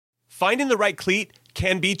Finding the right cleat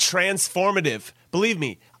can be transformative. Believe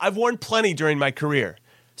me, I've worn plenty during my career.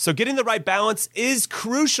 So getting the right balance is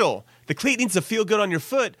crucial. The cleat needs to feel good on your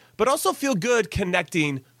foot, but also feel good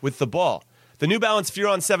connecting with the ball. The New Balance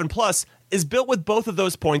Furon 7 Plus is built with both of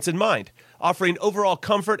those points in mind, offering overall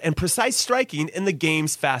comfort and precise striking in the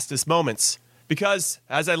game's fastest moments. Because,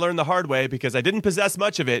 as I learned the hard way, because I didn't possess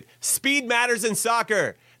much of it, speed matters in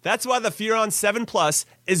soccer. That's why the Furon 7 Plus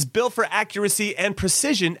is built for accuracy and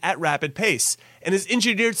precision at rapid pace, and is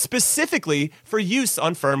engineered specifically for use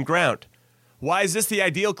on firm ground. Why is this the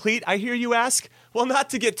ideal cleat, I hear you ask? Well, not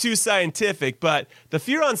to get too scientific, but the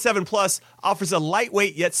Furon 7 Plus offers a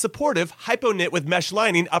lightweight yet supportive hypo-knit with mesh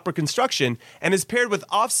lining upper construction and is paired with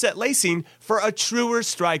offset lacing for a truer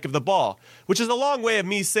strike of the ball, which is a long way of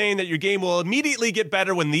me saying that your game will immediately get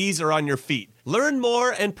better when these are on your feet. Learn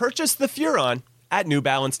more and purchase the Furon at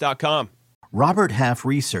newbalance.com. Robert Half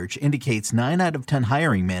research indicates 9 out of 10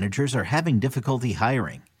 hiring managers are having difficulty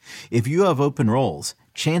hiring. If you have open roles,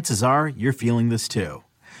 chances are you're feeling this too.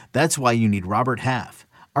 That's why you need Robert Half.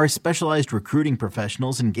 Our specialized recruiting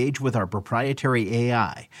professionals engage with our proprietary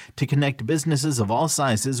AI to connect businesses of all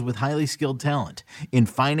sizes with highly skilled talent in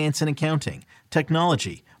finance and accounting,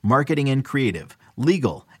 technology, marketing and creative,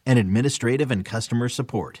 legal, and administrative and customer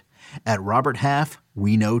support. At Robert Half,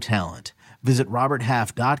 we know talent. Visit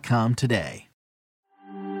roberthalf.com today.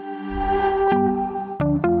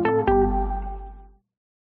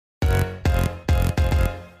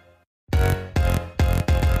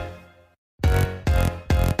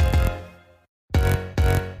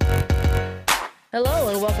 Hello,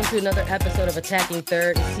 and welcome to another episode of Attacking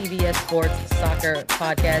Third, CBS Sports Soccer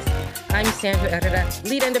Podcast. I'm Sandra Herrera,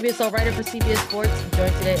 lead NWSL writer for CBS Sports,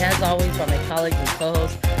 joined today, as always, by my colleague and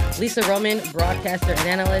co-host, Lisa Roman, broadcaster and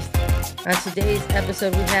analyst. On today's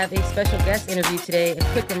episode, we have a special guest interview today. A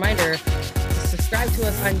quick reminder to subscribe to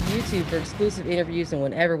us on YouTube for exclusive interviews and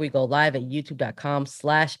whenever we go live at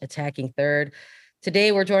youtube.com/attackingthird.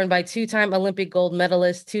 Today, we're joined by two-time Olympic gold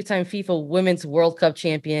medalist, two-time FIFA Women's World Cup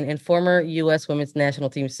champion, and former U.S. Women's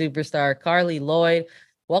National Team superstar, Carli Lloyd.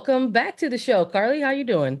 Welcome back to the show. Carli, how you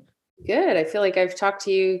doing? Good. I feel like I've talked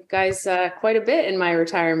to you guys quite a bit in my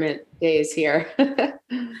retirement days here.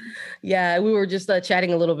 Yeah, we were just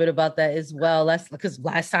chatting a little bit about that as well. That's because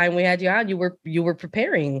last time we had you on, you were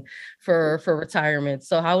preparing for retirement.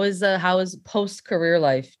 So how is post-career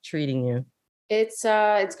life treating you? It's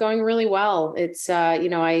going really well. It's,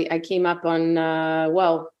 I came up on,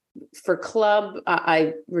 for club,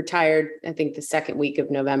 I retired, I think the second week of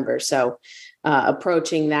November. So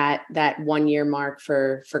approaching that 1 year mark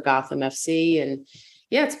for Gotham FC. And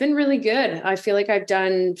yeah, it's been really good. I feel like I've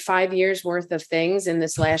done 5 years worth of things in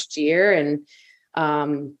this last year. And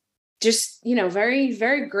very,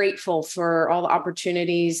 very grateful for all the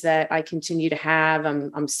opportunities that I continue to have.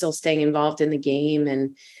 I'm still staying involved in the game,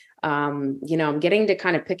 and I'm getting to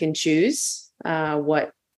kind of pick and choose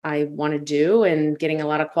what I want to do, and getting a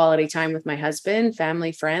lot of quality time with my husband,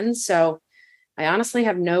 family, friends. So I honestly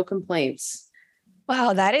have no complaints.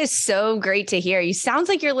 Wow, that is so great to hear. You sounds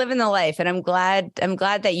like you're living the life, and I'm glad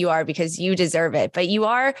that you are, because you deserve it. But you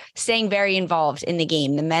are staying very involved in the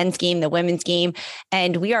game, the men's game, the women's game,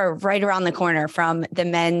 and we are right around the corner from the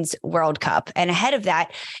Men's World Cup. And ahead of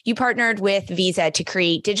that, you partnered with Visa to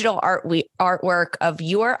create digital artwork of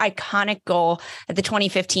your iconic goal at the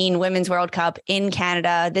 2015 Women's World Cup in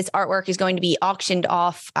Canada. This artwork is going to be auctioned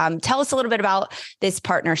off. Tell us a little bit about this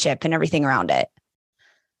partnership and everything around it.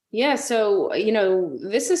 Yeah. So,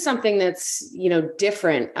 this is something that's,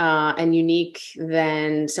 different and unique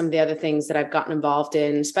than some of the other things that I've gotten involved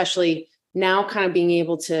in, especially now kind of being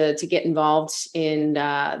able to get involved in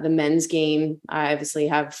the men's game. I obviously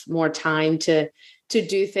have more time to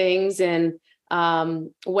do things. And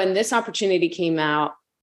when this opportunity came out,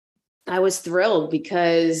 I was thrilled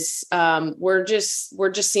because we're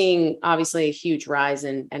just seeing obviously a huge rise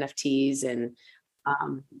in NFTs, and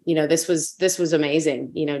this was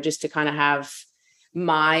amazing, just to kind of have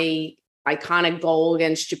my iconic goal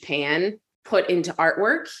against Japan put into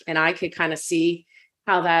artwork, and I could kind of see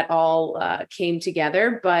how that all came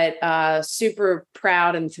together. But super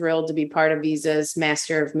proud and thrilled to be part of Visa's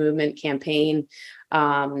Master of Movement campaign.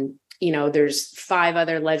 There's 5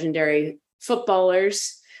 other legendary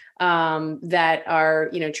footballers that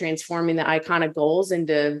are, transforming the iconic goals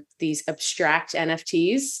into these abstract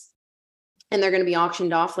NFTs. And they're going to be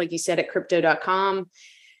auctioned off, like you said, at crypto.com.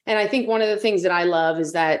 And I think one of the things that I love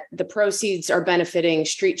is that the proceeds are benefiting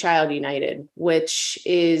Street Child United, which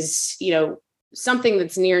is, something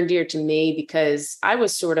that's near and dear to me, because I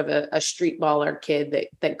was sort of a street baller kid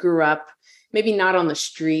that grew up, maybe not on the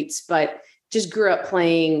streets, but just grew up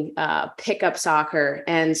playing pickup soccer.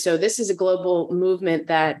 And so this is a global movement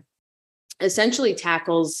that essentially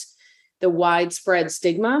tackles the widespread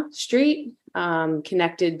stigma street,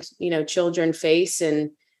 connected, children face,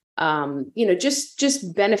 and,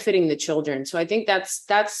 just benefiting the children. So I think that's,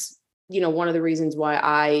 one of the reasons why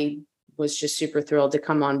I was just super thrilled to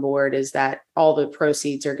come on board, is that all the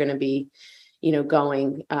proceeds are going to be,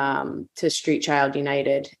 going to Street Child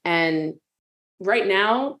United. And right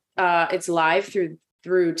now it's live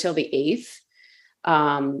through till the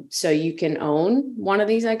 8th. So you can own one of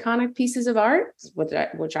these iconic pieces of art,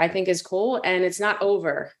 which I think is cool. And it's not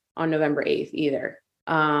over on November 8th either.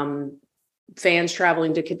 Fans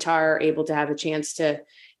traveling to Qatar are able to have a chance to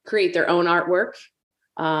create their own artwork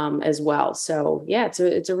as well. So yeah,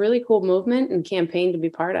 it's a really cool movement and campaign to be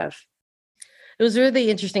part of. It was a really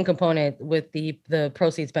interesting component with the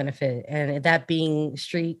proceeds benefit, and that being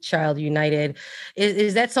Street Child United.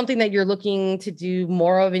 Is that something that you're looking to do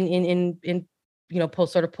more of in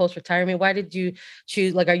post retirement? Why did you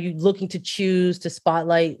choose? Like, are you looking to choose to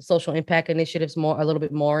spotlight social impact initiatives a little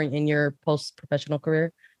bit more in your post professional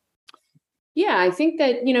career? Yeah, I think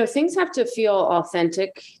that, things have to feel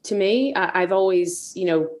authentic to me. I've always,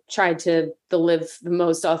 tried to live the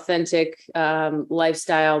most authentic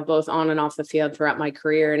lifestyle, both on and off the field throughout my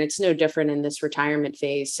career. And it's no different in this retirement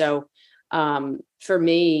phase. So for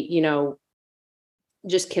me,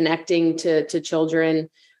 just connecting to children,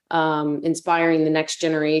 inspiring the next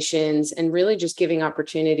generations, and really just giving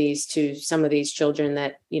opportunities to some of these children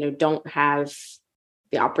that, don't have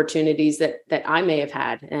the opportunities that I may have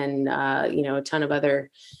had, and, a ton of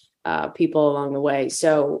other people along the way.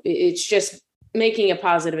 So it's just making a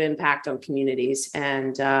positive impact on communities.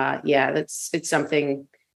 And it's something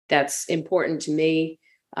that's important to me.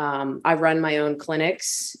 I run my own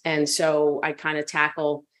clinics. And so I kind of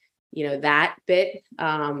tackle, that bit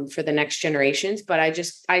for the next generations. But I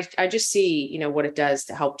just see, what it does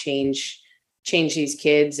to help change these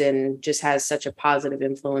kids, and just has such a positive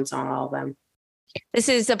influence on all of them. This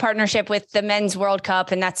is a partnership with the Men's World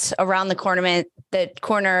Cup, and that's around the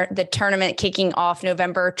tournament kicking off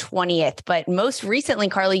November 20th. But most recently,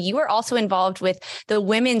 Carli, you were also involved with the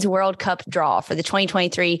Women's World Cup draw for the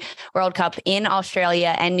 2023 World Cup in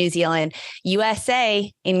Australia and New Zealand.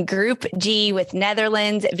 USA in Group G with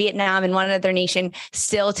Netherlands, Vietnam, and one other nation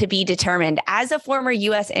still to be determined. As a former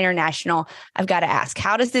U.S. international, I've got to ask,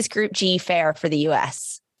 how does this Group G fare for the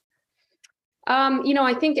U.S.?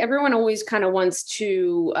 I think everyone always kind of wants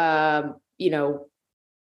to,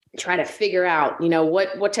 try to figure out,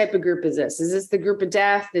 what type of group is this? Is this the group of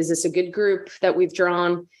death? Is this a good group that we've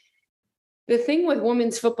drawn? The thing with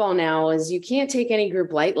women's football now is you can't take any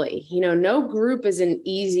group lightly. No group is an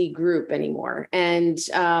easy group anymore. And,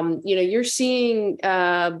 you're seeing,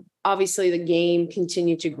 obviously the game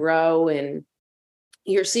continue to grow, and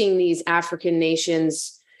you're seeing these African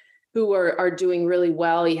nations who are doing really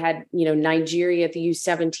well. You had, Nigeria at the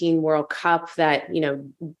U17 World Cup that,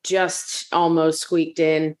 just almost squeaked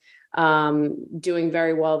in, doing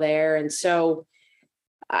very well there. And so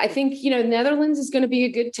I think, Netherlands is going to be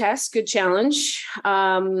a good test, good challenge.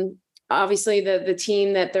 Obviously the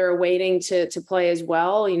team that they're waiting to play as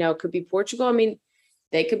well, could be Portugal. I mean,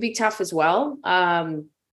 they could be tough as well.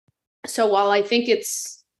 So while I think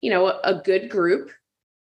it's, a good group,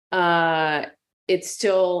 it's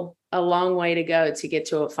still a long way to go to get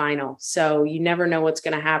to a final. So you never know what's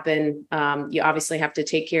going to happen. You obviously have to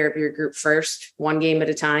take care of your group first, one game at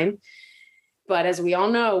a time. But as we all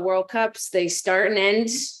know, World Cups, they start and end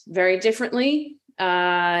very differently,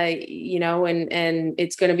 and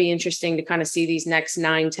it's going to be interesting to kind of see these next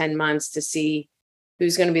 9-10 months to see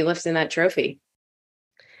who's going to be lifting that trophy.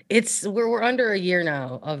 We're under a year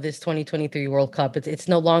now of this 2023 World Cup. It's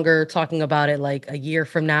no longer talking about it like a year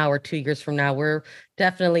from now or 2 years from now. We're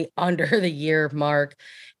definitely under the year mark.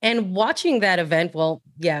 And watching that event, well,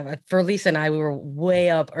 yeah, for Lisa and I, we were way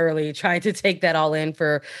up early trying to take that all in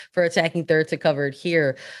for Attacking Third to cover it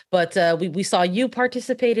here. But we saw you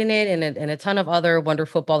participate in it, and a ton of other Wonder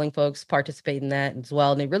Footballing folks participate in that as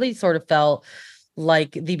well. And it really sort of felt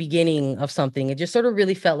like the beginning of something. It just sort of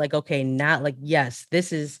really felt like, okay, not like, yes,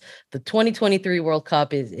 this is the 2023 World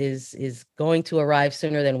Cup is going to arrive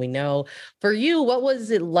sooner than we know. For you, what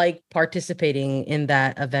was it like participating in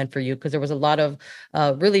that event for you? Because there was a lot of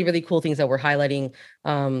really, really cool things that were highlighting,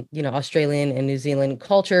 Australian and New Zealand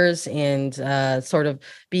cultures, and sort of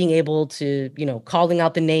being able to, calling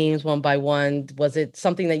out the names one by one. Was it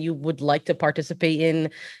something that you would like to participate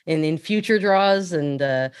in future draws? And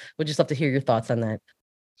would just love to hear your thoughts on that.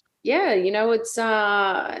 Yeah, it's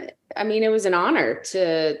I mean, it was an honor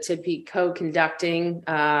to be co-conducting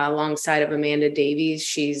alongside of Amanda Davies.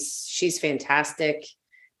 She's fantastic.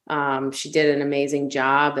 She did an amazing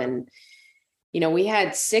job. And we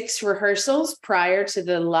had 6 rehearsals prior to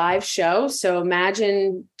the live show. So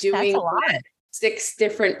imagine doing 6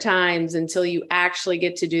 different times until you actually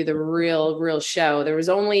get to do the real show. There was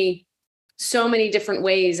only so many different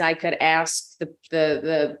ways I could ask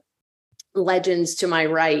the legends to my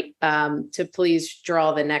right to please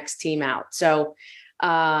draw the next team out. So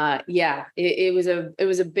it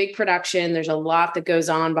was a big production. There's a lot that goes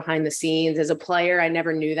on behind the scenes. As a player, I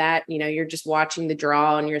never knew that. You're just watching the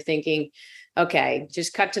draw and you're thinking, okay,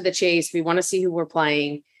 just cut to the chase. We want to see who we're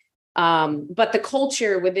playing. But the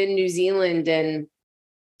culture within New Zealand and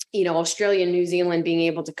Australia and New Zealand being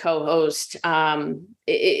able to co-host,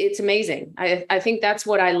 it's amazing. I think that's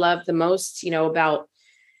what I love the most, about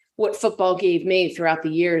what football gave me throughout the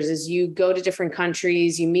years is you go to different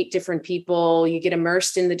countries, you meet different people, you get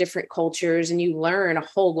immersed in the different cultures, and you learn a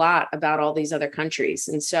whole lot about all these other countries.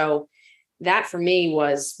 And so that for me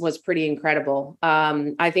was pretty incredible.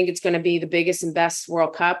 I think it's going to be the biggest and best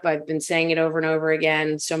World Cup. I've been saying it over and over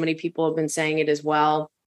again. So many people have been saying it as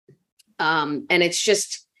well. And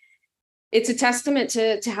it's a testament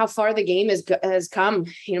to how far the game has come.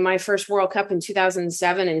 My first World Cup in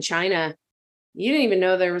 2007 in China, you didn't even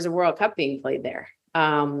know there was a World Cup being played there.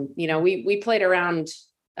 We played around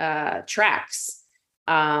tracks,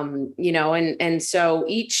 and so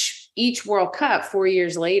each World Cup 4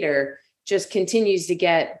 years later just continues to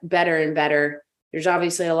get better and better. There's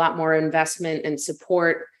obviously a lot more investment and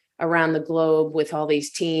support around the globe with all these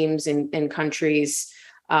teams and countries.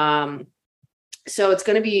 So it's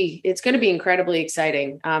going to be incredibly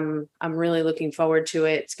exciting. I'm really looking forward to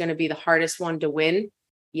it. It's going to be the hardest one to win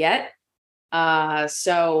yet.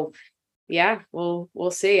 So yeah, we'll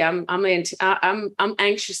see. I'm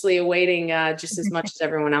anxiously awaiting just as much as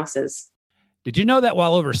everyone else is. Did you know that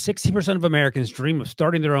while over 60% of Americans dream of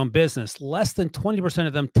starting their own business, less than 20%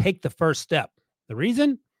 of them take the first step? The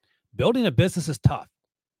reason? Building a business is tough.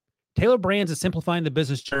 Taylor Brands is simplifying the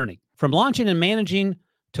business journey. From launching and managing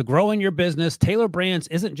to growing your business, Taylor Brands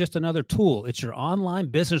isn't just another tool. It's your online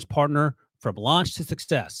business partner from launch to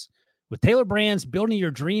success. With Taylor Brands, building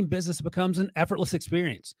your dream business becomes an effortless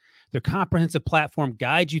experience. Their comprehensive platform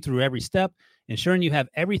guides you through every step, ensuring you have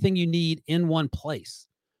everything you need in one place.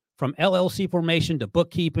 From LLC formation to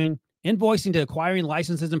bookkeeping, invoicing to acquiring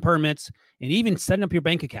licenses and permits, and even setting up your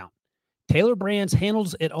bank account, Taylor Brands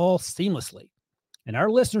handles it all seamlessly. And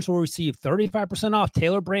our listeners will receive 35% off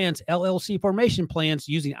Taylor Brands LLC formation plans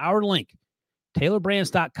using our link,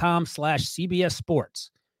 taylorbrands.com/CBS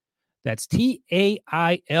Sports. That's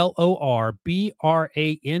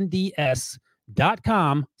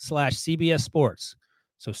TAILORBRANDS.com/CBS Sports.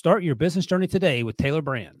 So start your business journey today with Taylor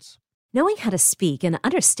Brands. Knowing how to speak and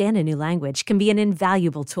understand a new language can be an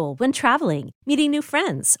invaluable tool when traveling, meeting new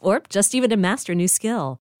friends, or just even to master a new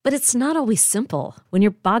skill. But it's not always simple when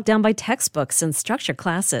you're bogged down by textbooks and structured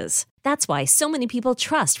classes. That's why so many people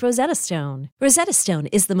trust Rosetta Stone. Rosetta Stone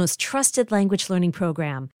is the most trusted language learning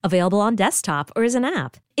program, available on desktop or as an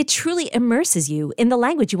app. It truly immerses you in the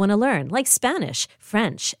language you want to learn, like Spanish,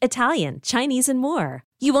 French, Italian, Chinese, and more.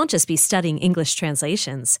 You won't just be studying English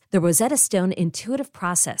translations. The Rosetta Stone intuitive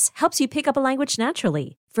process helps you pick up a language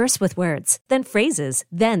naturally, first with words, then phrases,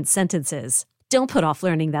 then sentences. Don't put off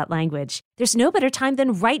learning that language. There's no better time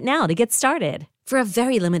than right now to get started. For a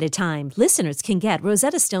very limited time, listeners can get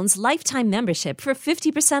Rosetta Stone's lifetime membership for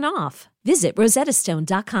 50% off. Visit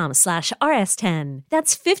rosettastone.com/rs10.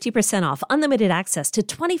 That's 50% off unlimited access to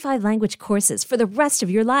 25 language courses for the rest of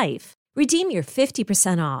your life. Redeem your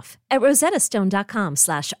 50% off at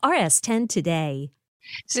rosettastone.com/rs10 today.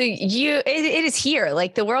 So it is here,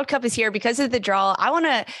 like the World Cup is here because of the draw. I want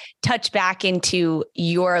to touch back into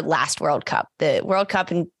your last World Cup, the World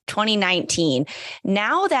Cup in 2019.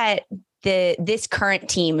 Now that this current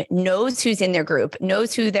team knows who's in their group,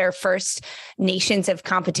 knows who their first nations of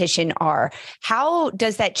competition are, how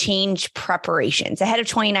does that change preparations ahead of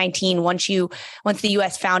 2019? Once the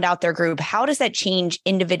U.S. found out their group, how does that change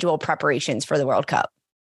individual preparations for the World Cup?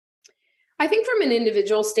 I think from an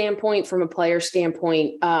individual standpoint, from a player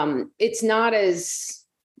standpoint, it's not as,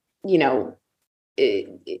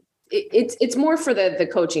 it's more for the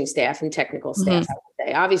coaching staff and technical staff. I would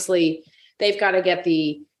say. Obviously, they've got to get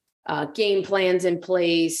the game plans in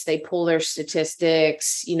place. They pull their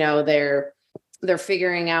statistics. They're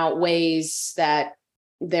figuring out ways that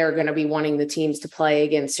they're going to be wanting the teams to play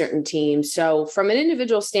against certain teams. So from an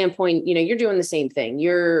individual standpoint, you're doing the same thing.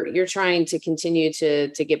 You're trying to continue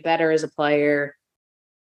to get better as a player,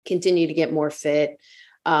 continue to get more fit.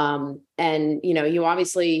 And, you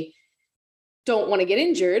obviously don't want to get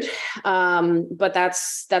injured. But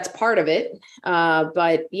that's part of it.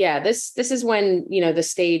 But yeah, this is when, the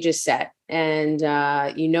stage is set and,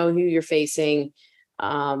 who you're facing.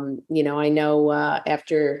 I know,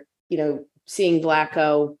 after, seeing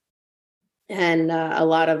Blacko and, a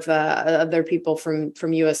lot of, other people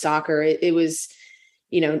from US Soccer, it was,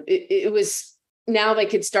 it was, now they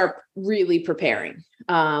could start really preparing.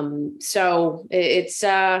 So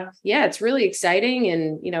it's really exciting.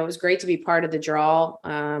 And, it was great to be part of the draw.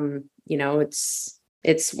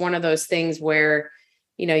 It's one of those things where,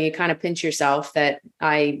 you kind of pinch yourself that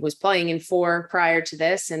I was playing in 4 prior to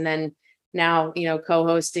this. And then now,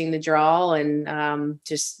 co-hosting the draw and,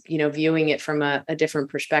 just, viewing it from a different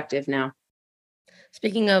perspective now.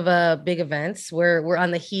 Speaking of big events, we're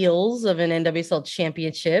on the heels of an NWSL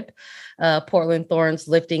Championship. Portland Thorns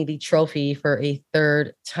lifting the trophy for a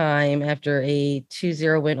 3rd time after a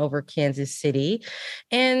 2-0 win over Kansas City.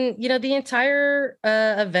 And, the entire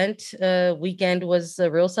event weekend was a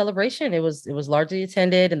real celebration. It was largely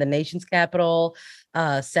attended in the nation's capital,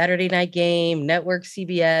 Saturday night game, network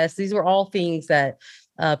CBS. These were all things that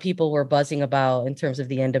people were buzzing about in terms of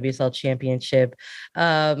the NWSL Championship.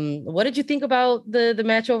 What did you think about the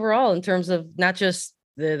match overall in terms of not just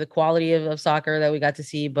the quality of soccer that we got to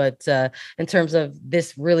see, but in terms of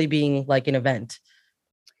this really being like an event?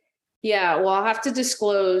 Yeah, well, I'll have to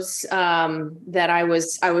disclose that I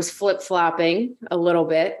was flip-flopping a little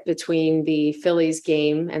bit between the Phillies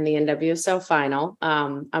game and the NWSL final.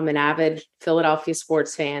 I'm an avid Philadelphia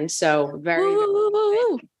sports fan, so very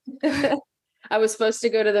I was supposed to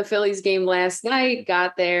go to the Phillies game last night,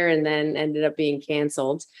 got there, and then ended up being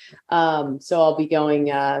canceled. So I'll be going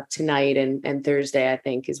tonight and Thursday, I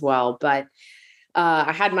think, as well. But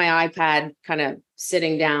I had my iPad kind of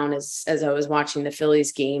sitting down as I was watching the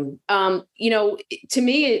Phillies game. To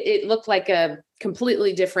me, it looked like a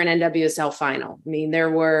completely different NWSL final. I mean,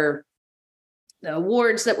 there were the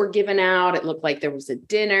awards that were given out. It looked like there was a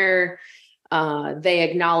dinner. They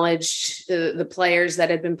acknowledged the players that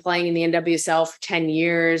had been playing in the NWSL for 10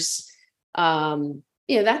 years.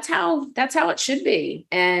 That's how it should be.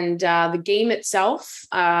 And the game itself,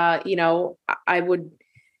 I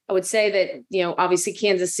would say that, obviously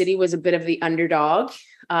Kansas City was a bit of the underdog.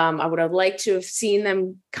 I would have liked to have seen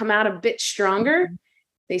them come out a bit stronger.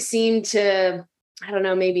 They seemed to, I don't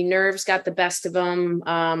know, maybe nerves got the best of them.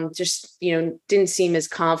 Didn't seem as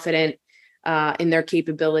confident in their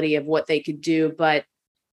capability of what they could do, but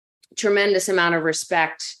tremendous amount of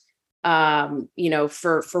respect,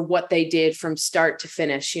 for what they did from start to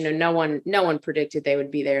finish. No one predicted they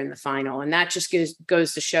would be there in the final. And that just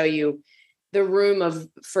goes to show you the room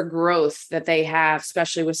for growth that they have,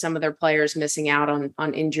 especially with some of their players missing out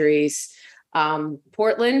on injuries.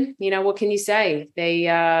 Portland, what can you say? They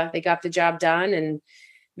got the job done and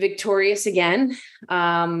victorious again.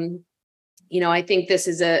 I think this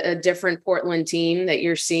is a different Portland team that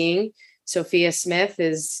you're seeing. Sophia Smith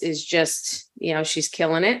is just, she's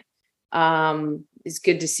killing it. It's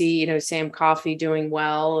good to see, Sam Coffey doing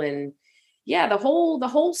well. And yeah, the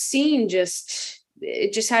whole scene just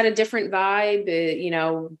had a different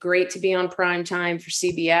vibe, great to be on prime time for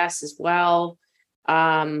CBS as well.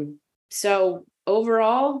 So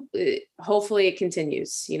overall, hopefully it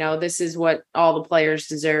continues. This is what all the players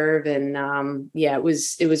deserve. And it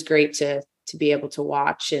was great to be able to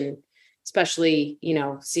watch, and especially,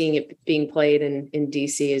 seeing it being played in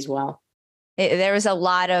DC as well. There was a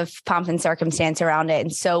lot of pomp and circumstance around it,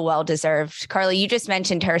 and so well deserved. Carli, you just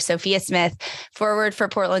mentioned her, Sophia Smith, forward for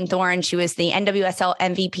Portland Thorns. She was the NWSL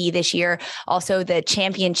MVP this year, also the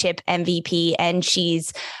championship MVP, and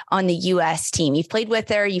she's on the US team. You've played with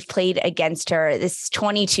her, you've played against her. This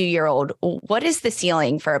 22-year-old. What is the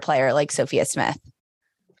ceiling for a player like Sophia Smith?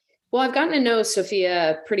 Well, I've gotten to know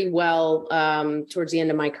Sophia pretty well towards the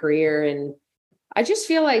end of my career, and I just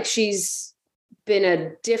feel like she's been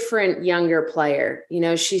a different younger player.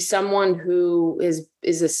 She's someone who is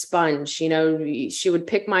a sponge. She would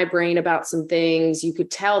pick my brain about some things. You could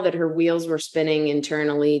tell that her wheels were spinning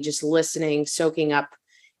internally, just listening, soaking up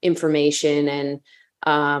information. And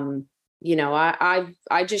I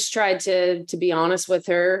just tried to be honest with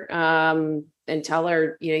her and tell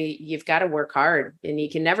her, you've got to work hard and you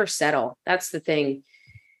can never settle. That's the thing.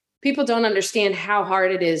 People don't understand how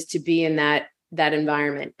hard it is to be in that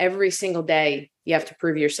environment. Every single day you have to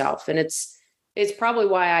prove yourself. And it's probably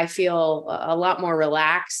why I feel a lot more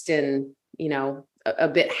relaxed and, a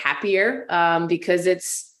bit happier, because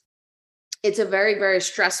it's a very, very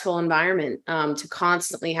stressful environment, to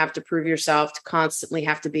constantly have to prove yourself, to constantly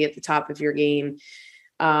have to be at the top of your game,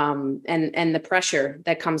 and the pressure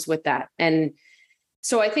that comes with that. And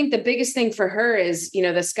So I think the biggest thing for her is,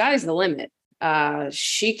 the sky's the limit.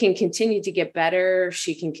 She can continue to get better.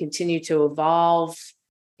 She can continue to evolve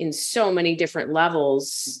in so many different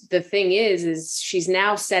levels. The thing is she's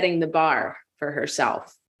now setting the bar for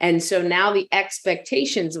herself. And so now the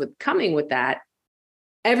expectations coming with that,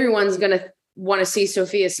 everyone's going to want to see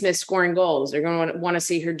Sophia Smith scoring goals. They're going to want to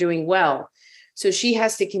see her doing well. So she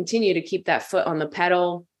has to continue to keep that foot on the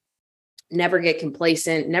pedal, never get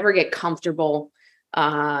complacent, never get comfortable.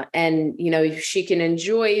 And, she can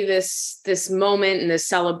enjoy this moment and this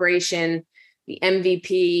celebration, the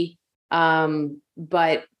MVP.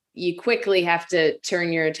 But you quickly have to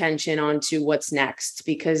turn your attention onto what's next,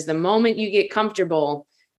 because the moment you get comfortable,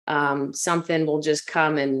 something will just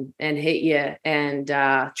come and hit you and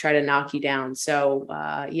try to knock you down. So,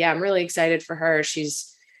 I'm really excited for her.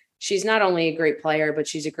 She's not only a great player, but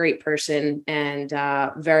she's a great person, and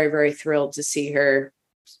very, very thrilled to see her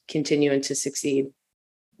continuing to succeed.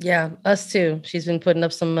 Yeah, us too. She's been putting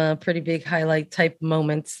up some pretty big highlight type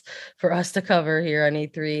moments for us to cover here on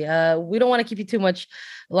A3. We don't want to keep you too much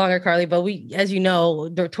longer, Carli, but as you know,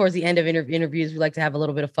 towards the end of interviews, we like to have a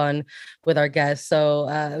little bit of fun with our guests.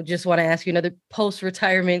 So just want to ask you another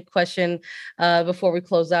post-retirement question before we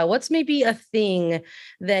close out. What's maybe a thing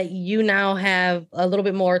that you now have a little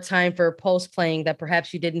bit more time for post-playing that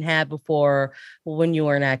perhaps you didn't have before when you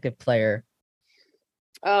were an active player?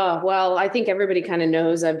 Oh, well, I think everybody kind of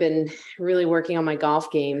knows I've been really working on my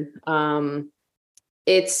golf game.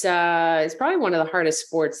 It's probably one of the hardest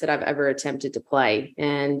sports that I've ever attempted to play.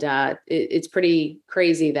 And it's pretty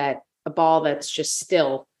crazy that a ball that's just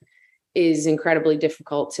still is incredibly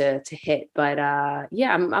difficult to hit. But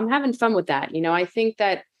I'm having fun with that. I think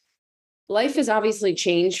that life has obviously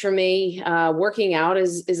changed for me. Working out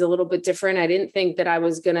is a little bit different. I didn't think that I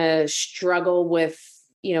was going to struggle with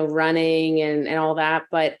running and all that,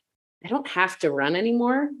 but I don't have to run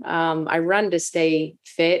anymore. I run to stay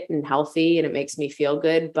fit and healthy, and it makes me feel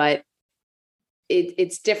good, but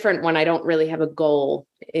it's different when I don't really have a goal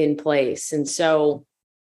in place. And so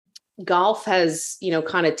golf has,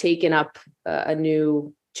 kind of taken up a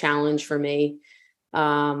new challenge for me.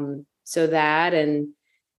 So that, and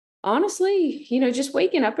honestly, just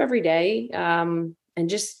waking up every day, and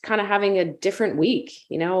just kind of having a different week.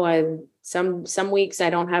 Some weeks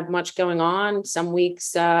I don't have much going on. Some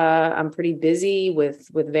weeks I'm pretty busy with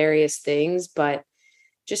various things, but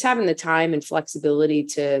just having the time and flexibility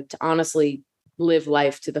to honestly live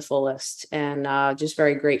life to the fullest. And just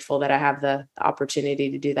very grateful that I have the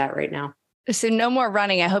opportunity to do that right now. So no more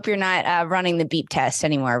running. I hope you're not running the beep test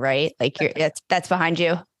anymore, right? Like that's behind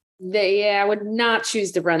you. I would not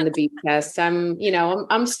choose to run the beep test. I'm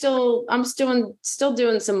still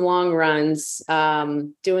doing some long runs,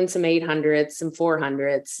 doing some 800s, some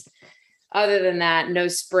 400s. Other than that, no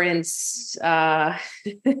sprints, trying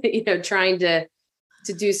to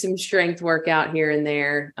do some strength workout here and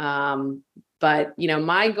there. But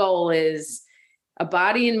my goal is a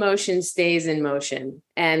body in motion stays in motion.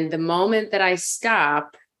 And the moment that I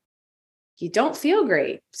stop, you don't feel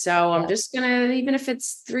great. So I'm just going to, even if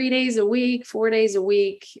it's 3 days a week, 4 days a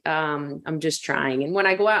week, I'm just trying. And when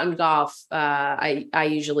I go out and golf, I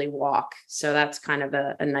usually walk. So that's kind of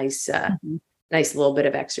a nice little bit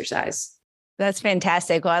of exercise. That's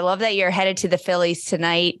fantastic. Well, I love that you're headed to the Phillies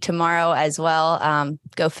tonight, tomorrow as well.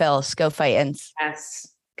 Go Phils, go Fightins. Yes.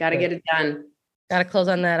 Got to get it done. Got to close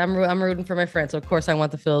on that. I'm rooting for my friend. So, of course, I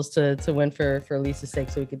want the Phils to win for Lisa's sake,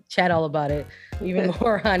 so we could chat all about it even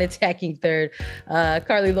more on Attacking Third.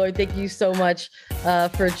 Carli Lloyd, thank you so much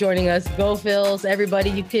for joining us. Go Phils. Everybody,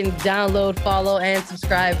 you can download, follow, and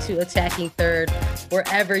subscribe to Attacking Third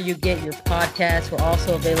wherever you get your podcasts. We're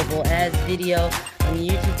also available as video on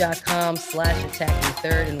youtube.com/Attacking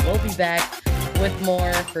Third. And we'll be back with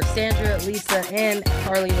more. For Sandra, Lisa, and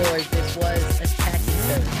Carli Lloyd, this was Attacking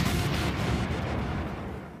Third.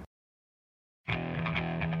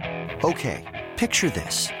 Okay, picture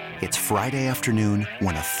this. It's Friday afternoon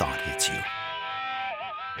when a thought hits you.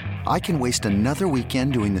 I can waste another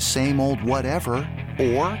weekend doing the same old whatever,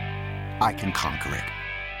 or I can conquer it.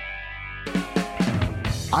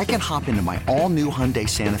 I can hop into my all-new Hyundai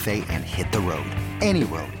Santa Fe and hit the road. Any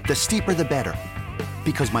road. The steeper, the better.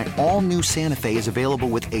 Because my all-new Santa Fe is available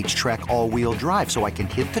with H-Track all-wheel drive, so I can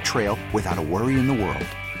hit the trail without a worry in the world.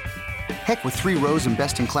 Heck, with 3 rows and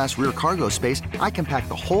best-in-class rear cargo space, I can pack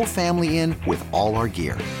the whole family in with all our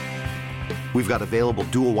gear. We've got available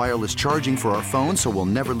dual wireless charging for our phones, so we'll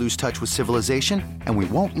never lose touch with civilization, and we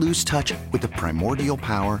won't lose touch with the primordial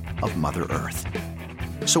power of Mother Earth.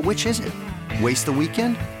 So which is it? Waste the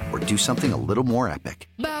weekend or do something a little more epic?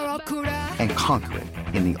 And conquer it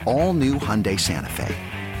in the all-new Hyundai Santa Fe.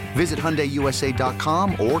 Visit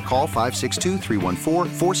HyundaiUSA.com or call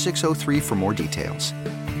 562-314-4603 for more details.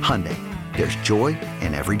 Hyundai, there's joy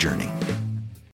in every journey.